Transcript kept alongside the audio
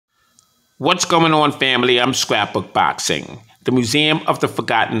What's going on, family? I'm Scrapbook Boxing, the Museum of the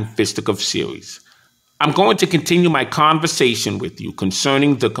Forgotten Fisticuff series. I'm going to continue my conversation with you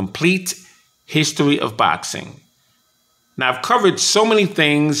concerning the complete history of boxing. Now, I've covered so many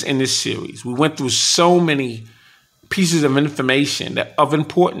things in this series. We went through so many pieces of information of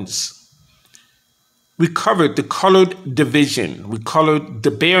importance. We covered the colored division. We covered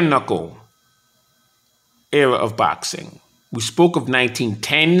the bare knuckle era of boxing. We spoke of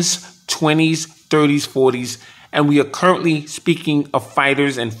 1910s, 20s, 30s, 40s, and we are currently speaking of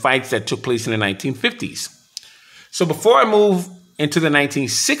fighters and fights that took place in the 1950s. So before I move into the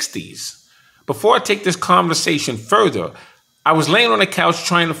 1960s, before I take this conversation further, I was laying on the couch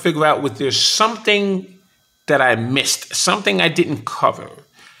trying to figure out if there's something that I missed, something I didn't cover.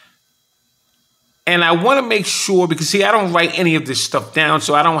 And I want to make sure, because see, I don't write any of this stuff down,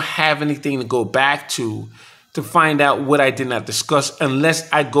 so I don't have anything to go back to find out what I did not discuss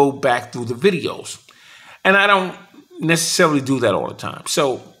unless I go back through the videos. And I don't necessarily do that all the time.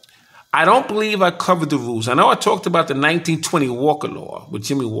 So I don't believe I covered the rules. I know I talked about the 1920 Walker Law with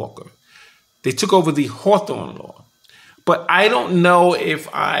Jimmy Walker. They took over the Hawthorne Law. But I don't know if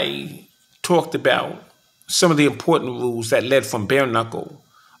I talked about some of the important rules that led from bare knuckle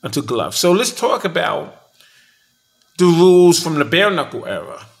unto glove. So let's talk about the rules from the bare knuckle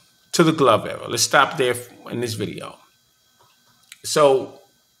era to the glove era. Let's stop there in this video. So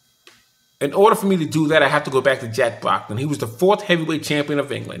in order for me to do that, I have to go back to Jack Brockton. He was the 4th heavyweight champion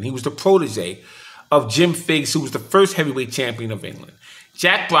of England. He was the protege of Jim Figgs, who was the 1st heavyweight champion of England.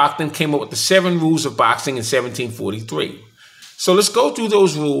 Jack Brockton came up with the 7 rules of boxing in 1743. So let's go through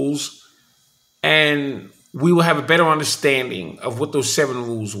those rules and we will have a better understanding of what those 7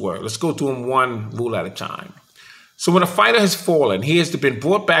 rules were. Let's go through them one rule at a time. So when a fighter has fallen, he has been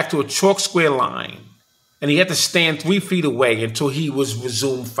brought back to a chalk square line, and he had to stand 3 feet away until he was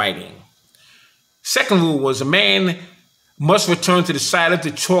resumed fighting. Second rule was a man must return to the side of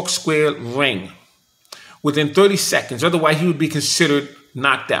the chalk square ring within 30 seconds, otherwise he would be considered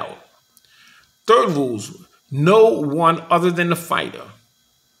knocked out. Third rules, no one other than the fighter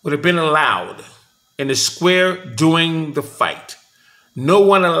would have been allowed in the square during the fight. No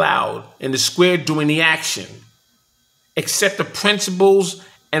one allowed in the square during the action, except the principals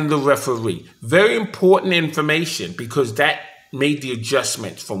and the referee. Very important information because that made the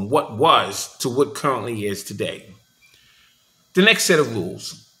adjustment from what was to what currently is today. The next set of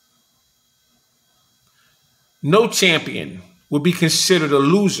rules. No champion will be considered a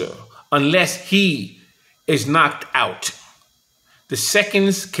loser unless he is knocked out. The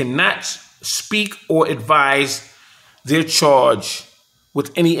seconds cannot speak or advise their charge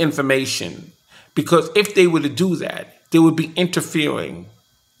with any information, because if they were to do that, they would be interfering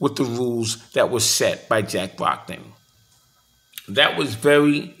with the rules that were set by Jack Brockton. That was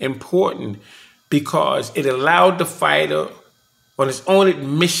very important because it allowed the fighter on his own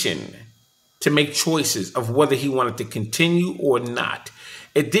admission to make choices of whether he wanted to continue or not.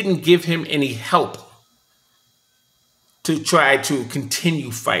 It didn't give him any help to try to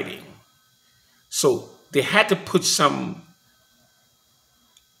continue fighting. So they had to put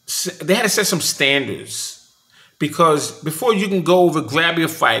they had to set some standards. Because before you can go over, grab your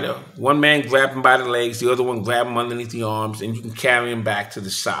fighter, one man grab him by the legs, the other one grab him underneath the arms, and you can carry him back to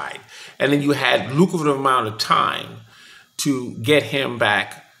the side. And then you had lucrative amount of time to get him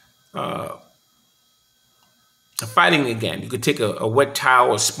back fighting again. You could take a wet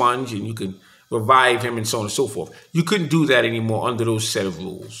towel or sponge and you could revive him and so on and so forth. You couldn't do that anymore under those set of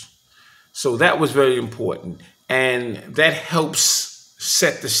rules. So that was very important. And that helps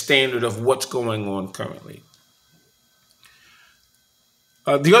set the standard of what's going on currently.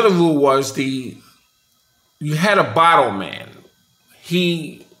 The other rule was you had a bottle man.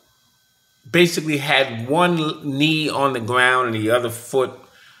 He basically had one knee on the ground and the other foot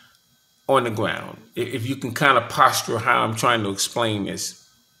on the ground. If you can kind of posture how I'm trying to explain this,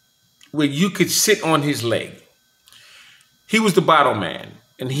 where you could sit on his leg. He was the bottle man,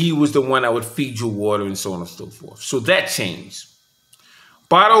 and he was the one that would feed you water and so on and so forth. So that changed.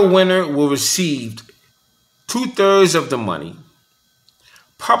 Bottle winner will receive 2/3 of the money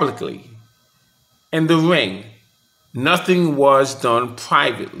publicly. In the ring, nothing was done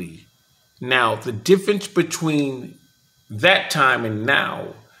privately. Now, the difference between that time and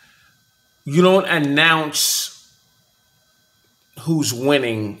now, you don't announce who's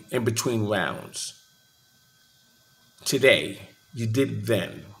winning in between rounds. Today, you did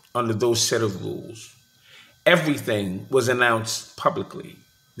then under those set of rules. Everything was announced publicly.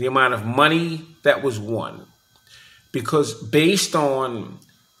 The amount of money that was won. Because based on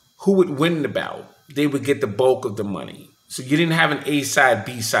who would win the bout, they would get the bulk of the money. So you didn't have an A side,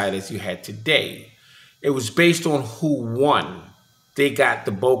 B side as you had today. It was based on who won. They got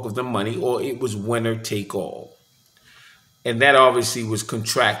the bulk of the money, or it was winner take all. And that obviously was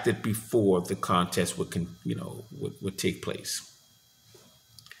contracted before the contest would take place.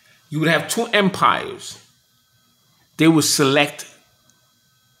 You would have two umpires. They would select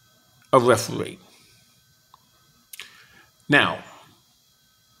a referee. Now,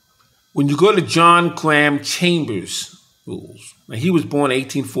 when you go to John Graham Chambers' rules, now he was born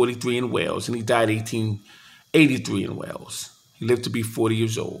 1843 in Wales and he died 1883 in Wales. He lived to be 40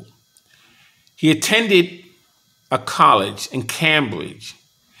 years old. He attended a college in Cambridge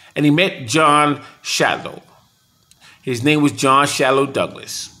and he met John Shallow. His name was John Shallow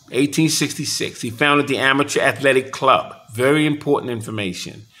Douglas. 1866, he founded the Amateur Athletic Club. Very important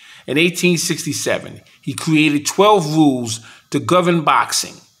information. In 1867, he created 12 rules to govern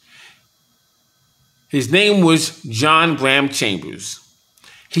boxing. His name was John Graham Chambers.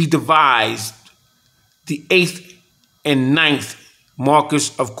 He devised the 8th and 9th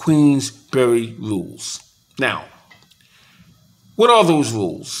Marquess of Queensberry rules. Now, what are those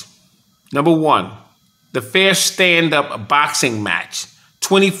rules? Number 1, the fair stand-up boxing match,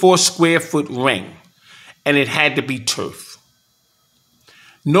 24 square foot ring, and it had to be turf.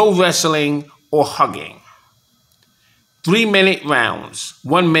 No wrestling or hugging. 3-minute rounds,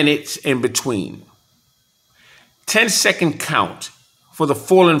 1 minute in between. 10-second count for the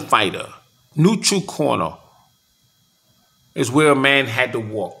fallen fighter. Neutral corner is where a man had to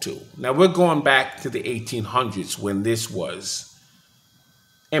walk to. Now we're going back to the 1800s when this was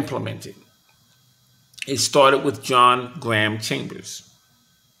implemented. It started with John Graham Chambers.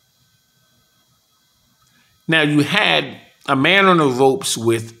 Now you had a man on the ropes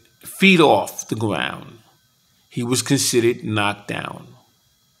with feet off the ground. He was considered knocked down.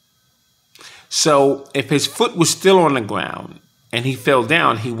 So if his foot was still on the ground and he fell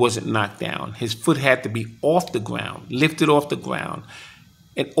down, he wasn't knocked down. His foot had to be off the ground, lifted off the ground,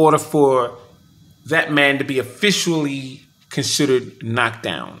 in order for that man to be officially considered knocked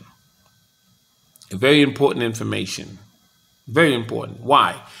down. Very important information. Very important.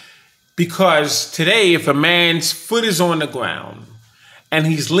 Why? Because today, if a man's foot is on the ground and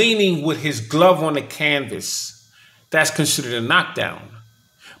he's leaning with his glove on the canvas, that's considered a knockdown.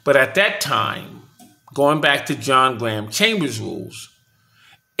 But at that time, going back to John Graham Chambers' rules,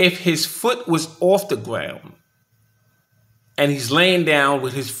 if his foot was off the ground and he's laying down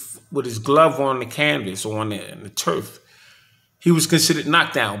with his glove on the canvas or on the turf, he was considered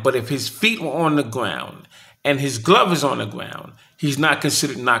knocked down. But if his feet were on the ground and his glove is on the ground, he's not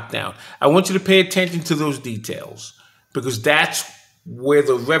considered knocked down. I want you to pay attention to those details because that's where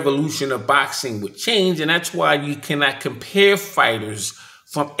the revolution of boxing would change, and that's why you cannot compare fighters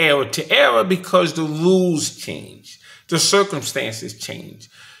from era to era because the rules change, the circumstances change.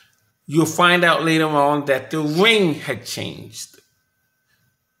 You'll find out later on that the ring had changed.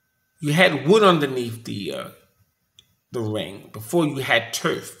 You had wood underneath the ring. Before you had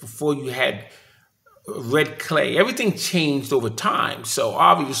turf, before you had red clay. Everything changed over time. So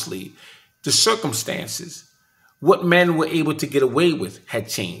obviously, the circumstances, what men were able to get away with had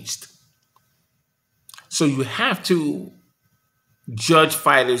changed. So you have to judge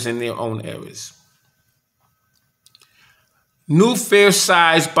fighters in their own eras. New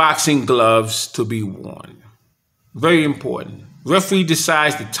fair-sized boxing gloves to be worn. Very important. Referee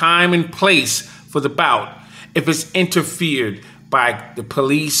decides the time and place for the bout if it's interfered by the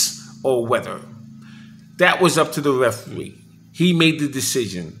police or weather. That was up to the referee. He made the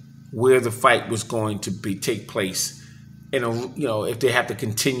decision where the fight was going to take place, if they have to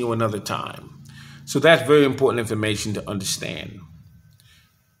continue another time. So that's very important information to understand.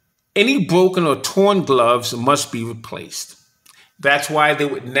 Any broken or torn gloves must be replaced. That's why they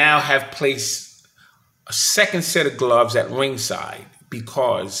would now have placed a second set of gloves at ringside,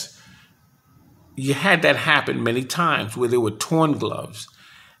 because you had that happen many times where there were torn gloves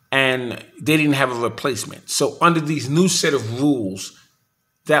and they didn't have a replacement. So under these new set of rules,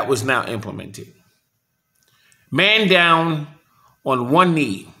 that was now implemented. Man down on one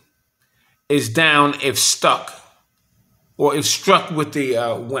knee is down if stuck or if struck with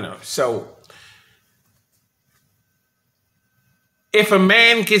the winner. So if a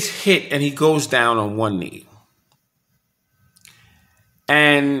man gets hit and he goes down on one knee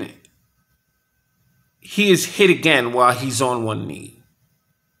and he is hit again while he's on one knee,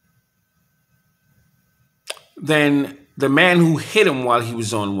 then the man who hit him while he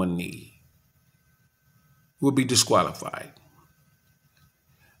was on one knee will be disqualified.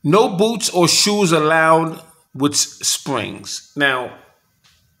 No boots or shoes allowed with springs. Now,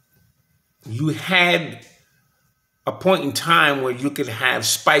 you had a point in time where you could have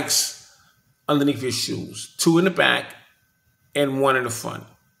spikes underneath your shoes, 2 in the back and 1 in the front,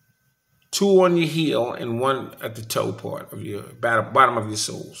 2 on your heel and 1 at the toe part of your bottom of your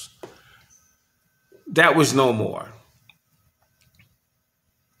soles. That was no more.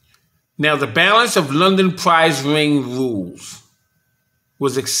 Now, the balance of London prize ring rules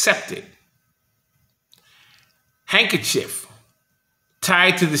was accepted. Handkerchief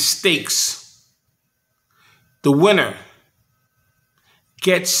tied to the stakes. The winner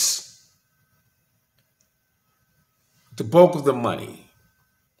gets the bulk of the money.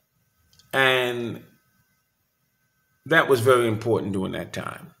 And that was very important during that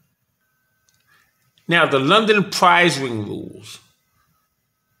time. Now, the London prize ring rules.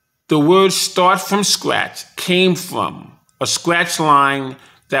 The word start from scratch came from a scratch line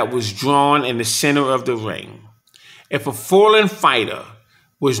that was drawn in the center of the ring. If a fallen fighter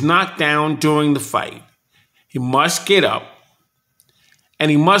was knocked down during the fight, he must get up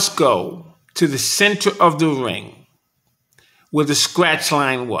and he must go to the center of the ring where the scratch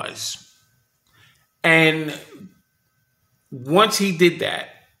line was. And once he did that,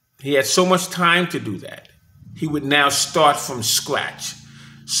 he had so much time to do that, he would now start from scratch.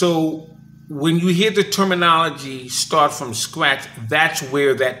 So when you hear the terminology start from scratch, that's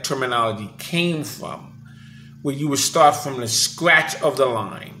where that terminology came from, where you would start from the scratch of the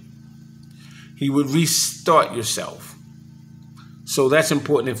line. He would restart yourself. So that's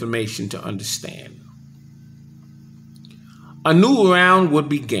important information to understand. A new round would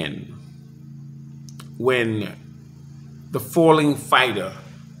begin when the falling fighter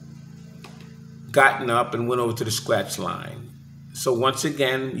gotten up and went over to the scratch line. So once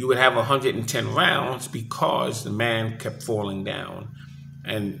again, you would have 110 rounds because the man kept falling down.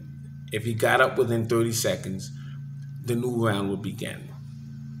 And if he got up within 30 seconds, the new round would begin.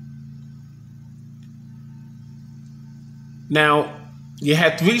 Now, you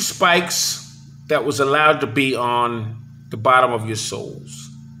had 3 spikes that was allowed to be on the bottom of your soles.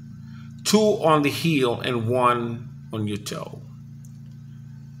 2 on the heel and 1 on your toe.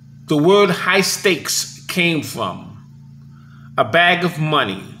 The word high stakes came from a bag of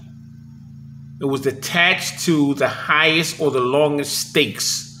money. It was attached to the highest or the longest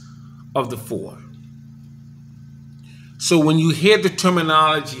stakes of the 4. So when you hear the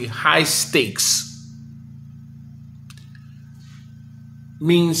terminology high stakes,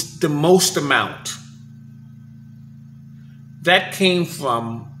 means the most amount. That came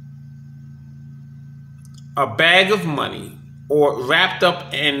from a bag of money or wrapped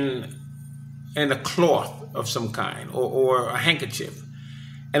up in a cloth of some kind or a handkerchief,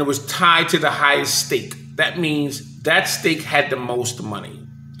 and it was tied to the highest stake. That means that stake had the most money.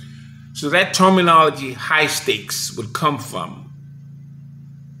 So that terminology, high stakes, would come from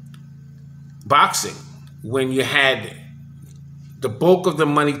boxing, when you had the bulk of the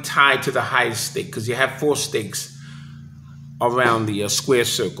money tied to the highest stake, because you have 4 stakes around the square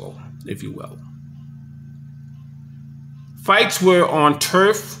circle, if you will. Fights were on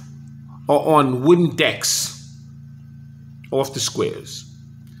turf or on wooden decks off the squares.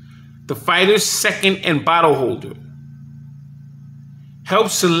 The fighter's second and bottle holder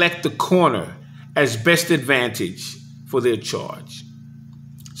helped select the corner as best advantage for their charge.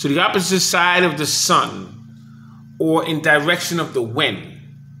 So the opposite side of the sun or in direction of the wind,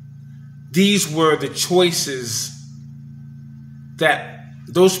 these were the choices that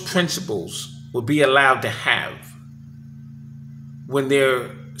those principals will be allowed to have when they're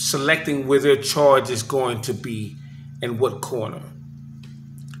selecting where their charge is going to be and what corner.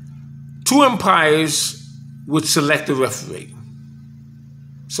 2 umpires would select the referee.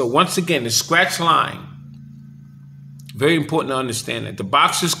 So once again, the scratch line, very important to understand that. The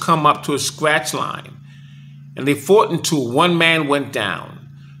boxers come up to a scratch line and they fought until one man went down.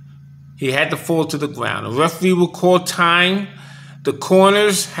 He had to fall to the ground. A referee will call time. The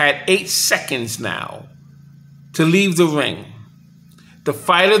corners had 8 seconds now to leave the ring. The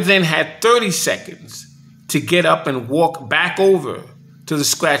fighter then had 30 seconds to get up and walk back over to the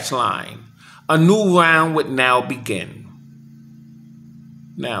scratch line. A new round would now begin.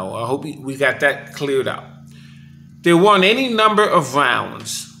 Now, I hope we got that cleared up. There weren't any number of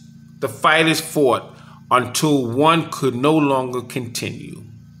rounds the fighters fought until one could no longer continue.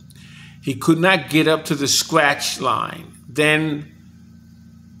 He could not get up to the scratch line. Then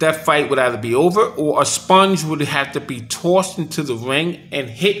that fight would either be over or a sponge would have to be tossed into the ring and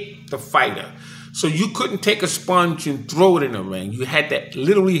hit the fighter. So you couldn't take a sponge and throw it in the ring. You had to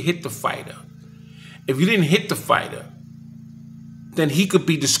literally hit the fighter. If you didn't hit the fighter, then he could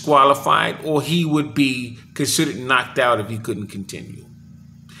be disqualified or he would be considered knocked out if he couldn't continue.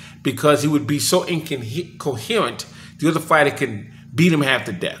 because he would be so incoherent, the other fighter can beat him half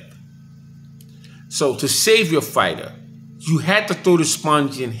to death. So to save your fighter, you had to throw the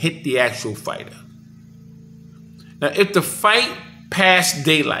sponge and hit the actual fighter. Now, if the fight passed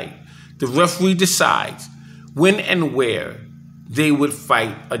daylight, the referee decides when and where they would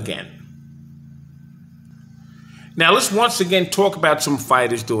fight again. Now, let's once again talk about some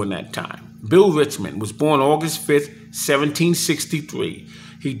fighters during that time. Bill Richmond was born August 5th, 1763.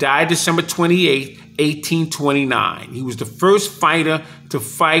 He died December 28th, 1829. He was the first fighter to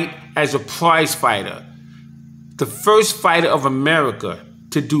fight as a prize fighter, the first fighter of America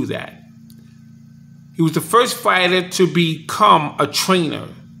to do that. He was the first fighter to become a trainer.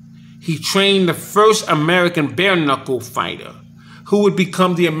 He trained the first American bare knuckle fighter, who would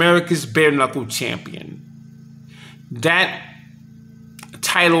become the America's bare knuckle champion. That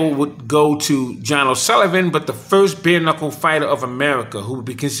title would go to John O'Sullivan, but the first bare knuckle fighter of America who would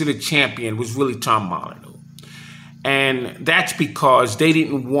be considered champion was really Tom Molyneux. And that's because they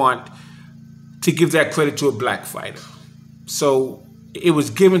didn't want to give that credit to a black fighter. So it was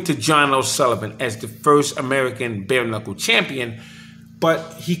given to John O'Sullivan as the first American bare knuckle champion,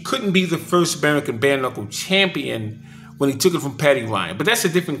 but he couldn't be the first American bare knuckle champion when he took it from Paddy Ryan. But that's a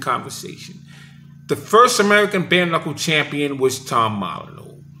different conversation. The first American bare knuckle champion was Tom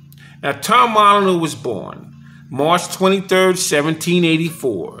Molyneux. Now, Tom Molyneux was born March 23rd,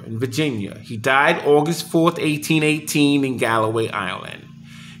 1784 in Virginia. He died August 4th, 1818 in Galloway, Ireland.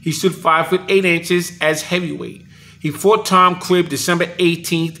 He stood 5'8" as heavyweight. He fought Tom Cribb December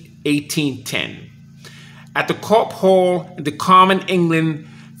 18th, 1810. At the Corp Hall in the Common, England,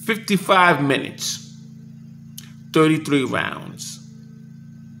 55 minutes, 33 rounds.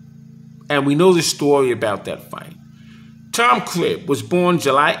 And we know the story about that fight. Tom Cribb was born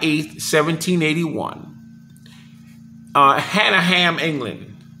July 8th, 1781, Hannaham,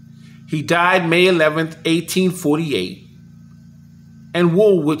 England. He died May 11th, 1848, in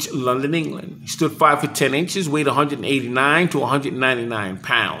Woolwich, London, England. He stood 5'10", weighed 189 to 199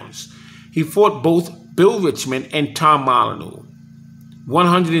 pounds. He fought both Bill Richmond and Tom Molyneux,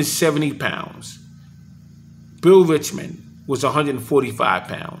 170 pounds. Bill Richmond was 145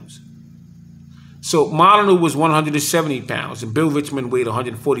 pounds. So Molyneux was 170 pounds, and Bill Richmond weighed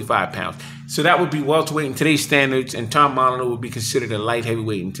 145 pounds. So that would be welterweight in today's standards, and Tom Molyneux would be considered a light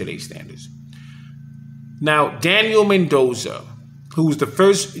heavyweight in today's standards. Now, Daniel Mendoza, who was the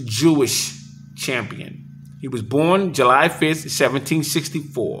first Jewish champion. He was born July 5th,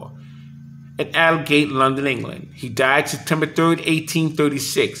 1764, at Aldgate, London, England. He died September 3rd,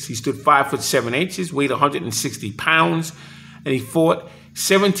 1836. He stood 5'7", weighed 160 pounds, and he fought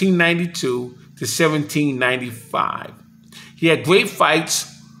 1792 to 1795. He had great fights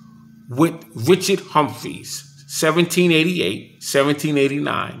with Richard Humphreys, 1788,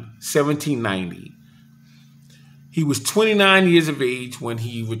 1789, 1790. He was 29 years of age when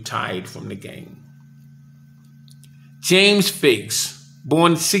he retired from the game. James Figs,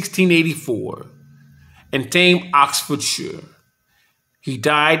 born 1684 in Thame, Oxfordshire. He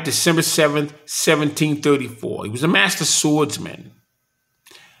died December 7th, 1734. He was a master swordsman,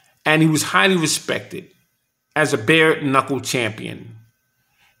 and he was highly respected as a bare knuckle champion.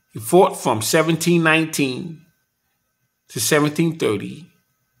 He fought from 1719 to 1730,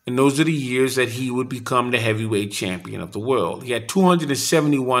 and those are the years that he would become the heavyweight champion of the world. He had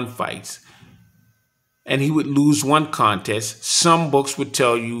 271 fights, and he would lose one contest. Some books would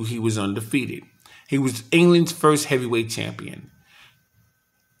tell you he was undefeated. He was England's first heavyweight champion.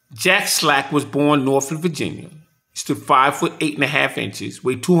 Jack Slack was born Norfolk, Virginia. He stood 5'8.5",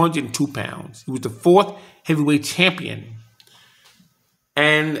 weighed 202 pounds. He was the fourth heavyweight champion.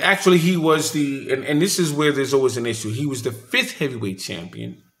 And actually he was and this is where there's always an issue. He was the fifth heavyweight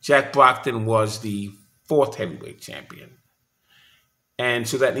champion. Jack Brockton was the fourth heavyweight champion. And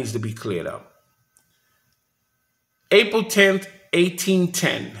so that needs to be cleared up. April 10th,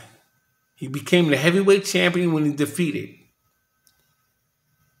 1810, he became the heavyweight champion when he defeated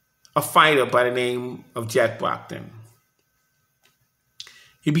a fighter by the name of Jack Brockton.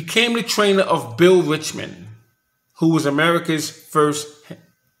 He became the trainer of Bill Richmond, who was America's first,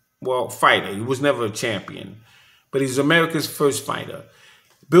 fighter. He was never a champion, but he was America's first fighter.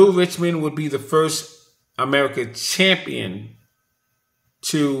 Bill Richmond would be the first American champion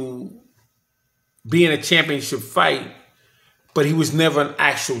to be in a championship fight, but he was never an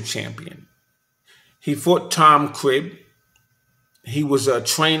actual champion. He fought Tom Cribb. He was a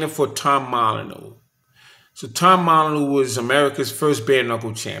trainer for Tom Molyneux. So Tom Molyneux was America's first bare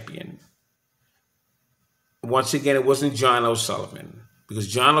knuckle champion. Once again, it wasn't John O'Sullivan, because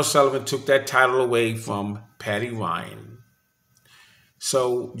John O'Sullivan took that title away from Paddy Ryan.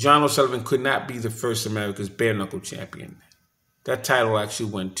 So John O'Sullivan could not be the first America's bare knuckle champion. That title actually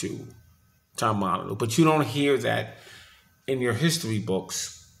went to Tom Molineaux. But you don't hear that in your history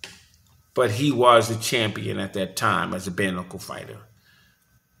books. But he was the champion at that time as a bare knuckle fighter.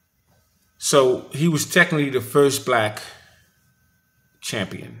 So he was technically the first black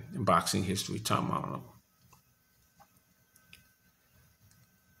champion in boxing history, Tom Molineaux.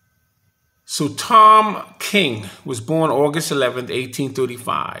 So Tom King was born August 11th,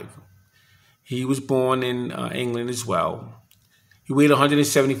 1835. He was born in England as well. He weighed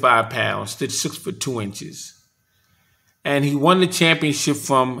 175 pounds, stood 6 foot 2 inches. And he won the championship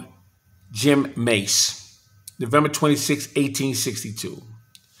from Jim Mace, November 26, 1862.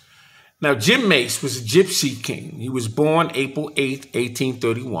 Now, Jim Mace was a gypsy king. He was born April 8,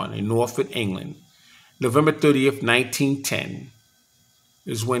 1831 in Norfolk, England. November 30th, 1910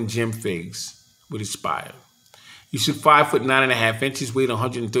 is when Jim Figs would expire. He stood 5 foot 9.5 inches, weighed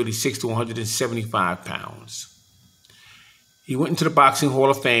 136 to 175 pounds. He went into the Boxing Hall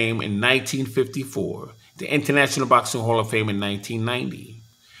of Fame in 1954, the International Boxing Hall of Fame in 1990. He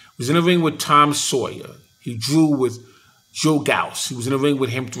was in the ring with Tom Sawyer. He drew with Joe Gauss. He was in the ring with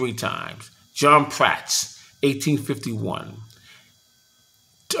him 3 times. John Prats, 1851.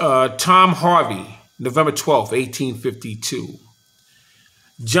 Tom Harvey, November 12, 1852.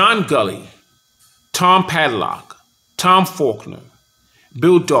 John Gully, Tom Padlock, Tom Faulkner,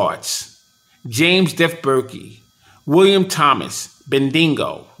 Bill Darts, James Deaf Berkey, William Thomas,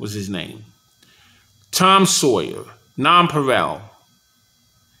 Bendigo was his name, Tom Sawyer, Nam Perel,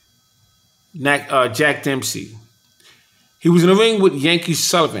 Jack Dempsey. He was in the ring with Yankee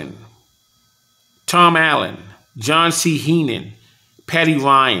Sullivan, Tom Allen, John C. Heenan, Paddy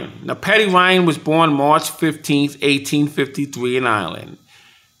Ryan. Now, Paddy Ryan was born March 15th, 1853 in Ireland.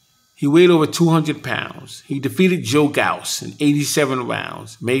 He weighed over 200 pounds. He defeated Joe Gauss in 87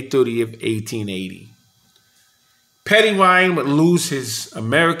 rounds, May 30th, 1880. Paddy Ryan would lose his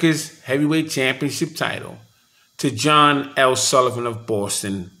America's Heavyweight Championship title to John L. Sullivan of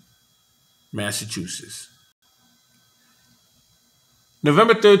Boston, Massachusetts.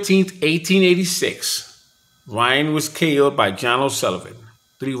 November 13th, 1886, Ryan was KO'd by John O'Sullivan,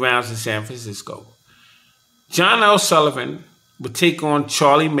 3 rounds in San Francisco. John L. Sullivan would take on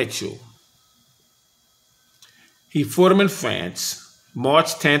Charlie Mitchell. He fought him in France,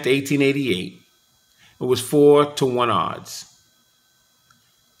 March 10th, 1888. It was 4-1 odds.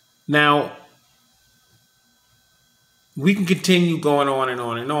 Now, we can continue going on and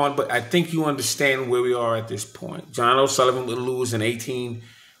on and on, but I think you understand where we are at this point. John O'Sullivan would lose in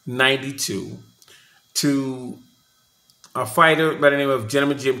 1892 to a fighter by the name of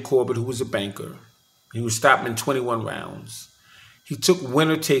Gentleman Jim Corbett, who was a banker. He was stopped in 21 rounds. He took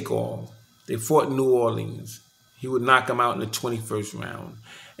winner take all. They fought in New Orleans. He would knock him out in the 21st round.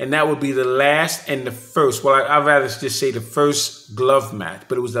 And that would be the last and the first, well, I'd rather just say the first glove match,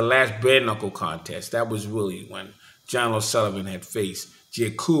 but it was the last bare knuckle contest. That was really when John O'Sullivan had faced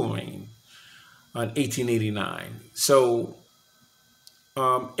Jay Courain in 1889. So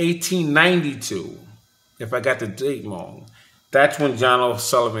 1892, if I got the date wrong, that's when John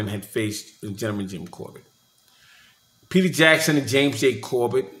O'Sullivan had faced Gentleman Jim Corbett. Peter Jackson and James J.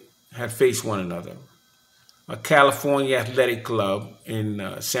 Corbett had faced one another. A California Athletic Club in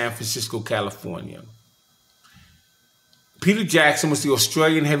San Francisco, California. Peter Jackson was the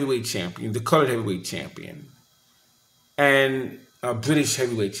Australian heavyweight champion, the colored heavyweight champion, and a British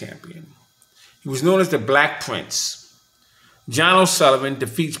heavyweight champion. He was known as the Black Prince. John O'Sullivan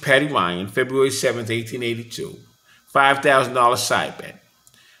defeats Paddy Ryan February 7th, 1882. $5,000 side bet.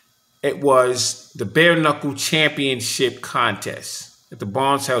 It was the Bare Knuckle Championship contest at the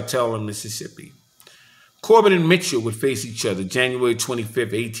Barnes Hotel in Mississippi. Corbett and Mitchell would face each other January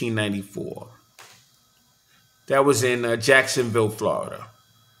 25th, 1894. That was in Jacksonville, Florida.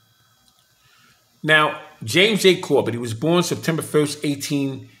 Now, James J. Corbett, he was born September 1st,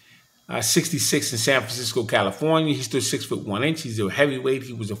 1866 in San Francisco, California. He stood 6 foot 1 inch. He's a heavyweight.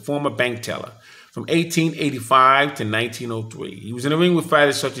 He was a former bank teller from 1885 to 1903. He was in the ring with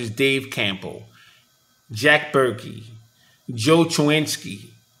fighters such as Dave Campbell, Jack Berkey, Joe Chowinski,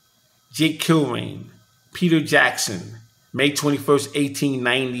 Jake Kilrain, Peter Jackson, May 21st,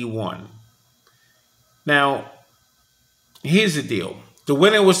 1891. Now, here's the deal. The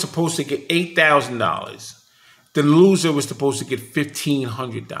winner was supposed to get $8,000. The loser was supposed to get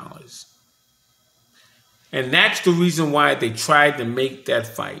 $1,500. And that's the reason why they tried to make that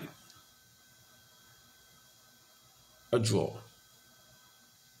fight a draw.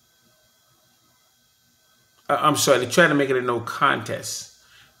 I'm sorry, they tried to make it a no contest.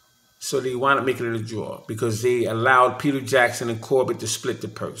 So they wound up making it a draw because they allowed Peter Jackson and Corbett to split the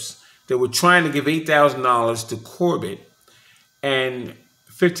purse. They were trying to give $8,000 to Corbett and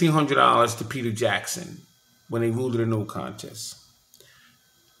 $1,500 to Peter Jackson when they ruled it a no contest.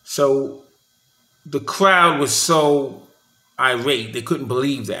 So the crowd was so irate, they couldn't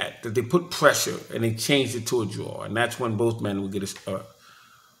believe that they put pressure and they changed it to a draw. And that's when both men would get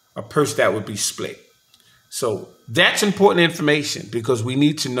a purse that would be split. So that's important information because we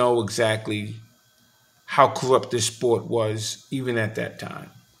need to know exactly how corrupt this sport was even at that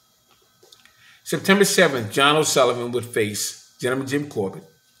time. September 7th, John O'Sullivan would face Gentleman Jim Corbett.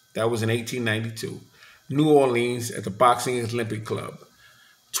 That was in 1892. New Orleans at the Boxing Olympic Club.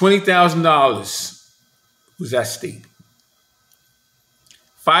 $20,000 was at stake.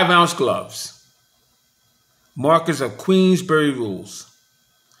 5-ounce gloves. Markers of Queensberry rules.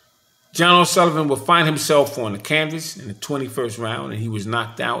 John O'Sullivan would find himself on the canvas in the 21st round, and he was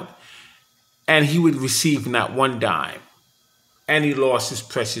knocked out. And he would receive not one dime. And he lost his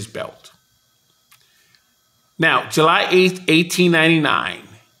precious belt. Now, July 8th, 1899,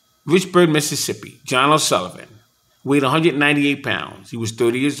 Richburg, Mississippi, John O'Sullivan weighed 198 pounds. He was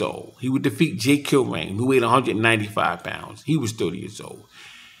 30 years old. He would defeat Jake Kilrain, who weighed 195 pounds. He was 30 years old.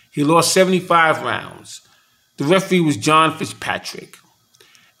 He lost 75 rounds. The referee was John Fitzpatrick.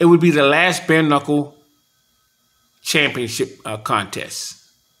 It would be the last bare knuckle championship contest.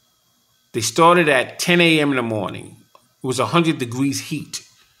 They started at 10 a.m. in the morning. It was 100 degrees heat,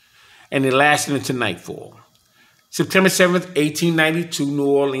 and they lasted until nightfall. September 7th, 1892, New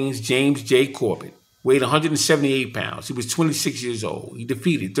Orleans, James J. Corbett weighed 178 pounds. He was 26 years old. He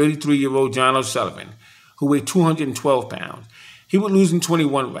defeated 33-year-old John O'Sullivan, who weighed 212 pounds. He would lose in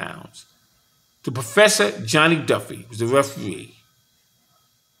 21 rounds. The Professor Johnny Duffy was the referee.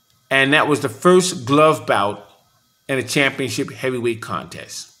 And that was the first glove bout in a championship heavyweight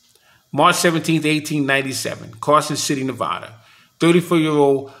contest. March 17, 1897, Carson City, Nevada.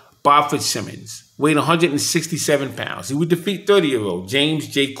 34-year-old Bob Fitzsimmons weighed 167 pounds. He would defeat 30-year-old James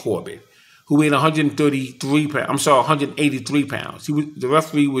J. Corbett, who weighed 183 pounds. The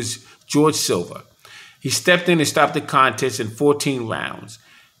referee was George Silver. He stepped in and stopped the contest in 14 rounds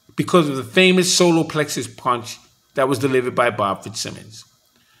because of the famous solar plexus punch that was delivered by Bob Fitzsimmons.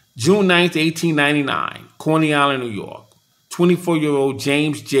 June 9th, 1899, Coney Island, New York. 24-year-old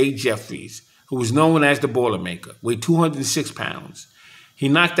James J. Jeffries, who was known as the Boilermaker, weighed 206 pounds. He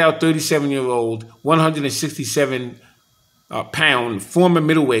knocked out 37-year-old, 167-pound former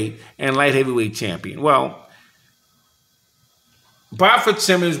middleweight and light heavyweight champion. Well, Bob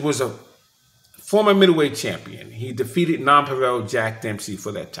Fitzsimmons was a former middleweight champion. He defeated Nonpareil Jack Dempsey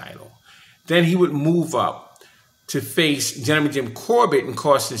for that title. Then he would move up to face Gentleman Jim Corbett in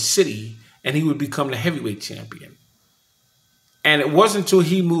Carson City, and he would become the heavyweight champion. And it wasn't until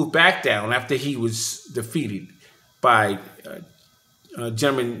he moved back down after he was defeated by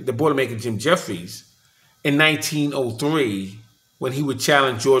the Boilermaker Jim Jeffries in 1903 when he would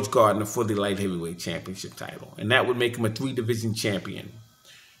challenge George Gardner for the light heavyweight championship title. And that would make him a 3-division champion.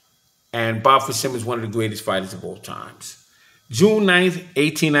 And Bob Fitzsimmons, one of the greatest fighters of all times. June 9th,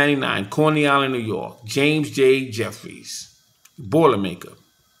 1899, Coney Island, New York. James J. Jeffries, Boilermaker.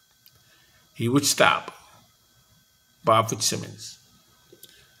 He would stop Bob Fitzsimmons.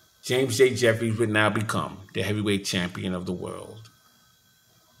 James J. Jeffries would now become the heavyweight champion of the world.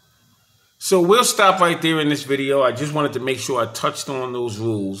 So we'll stop right there in this video. I just wanted to make sure I touched on those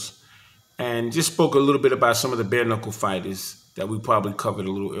rules and just spoke a little bit about some of the bare knuckle fighters that we probably covered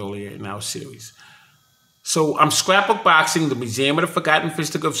a little earlier in our series. So I'm Scrapbook Boxing, the Museum of the Forgotten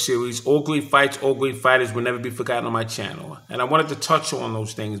Fisticuffs series. All great fights, all great fighters will never be forgotten on my channel. And I wanted to touch on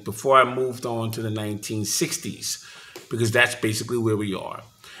those things before I moved on to the 1960s, because that's basically where we are.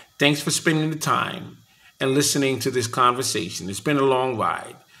 Thanks for spending the time and listening to this conversation. It's been a long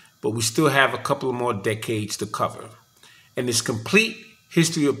ride, but we still have a couple of more decades to cover in this complete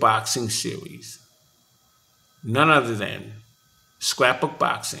history of boxing series. None other than Scrapbook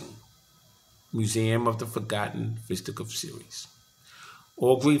Boxing, Museum of the Forgotten Fisticuffs series.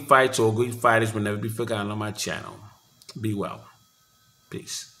 All great fights, all great fighters will never be forgotten on my channel. Be well.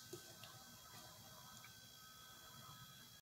 Peace.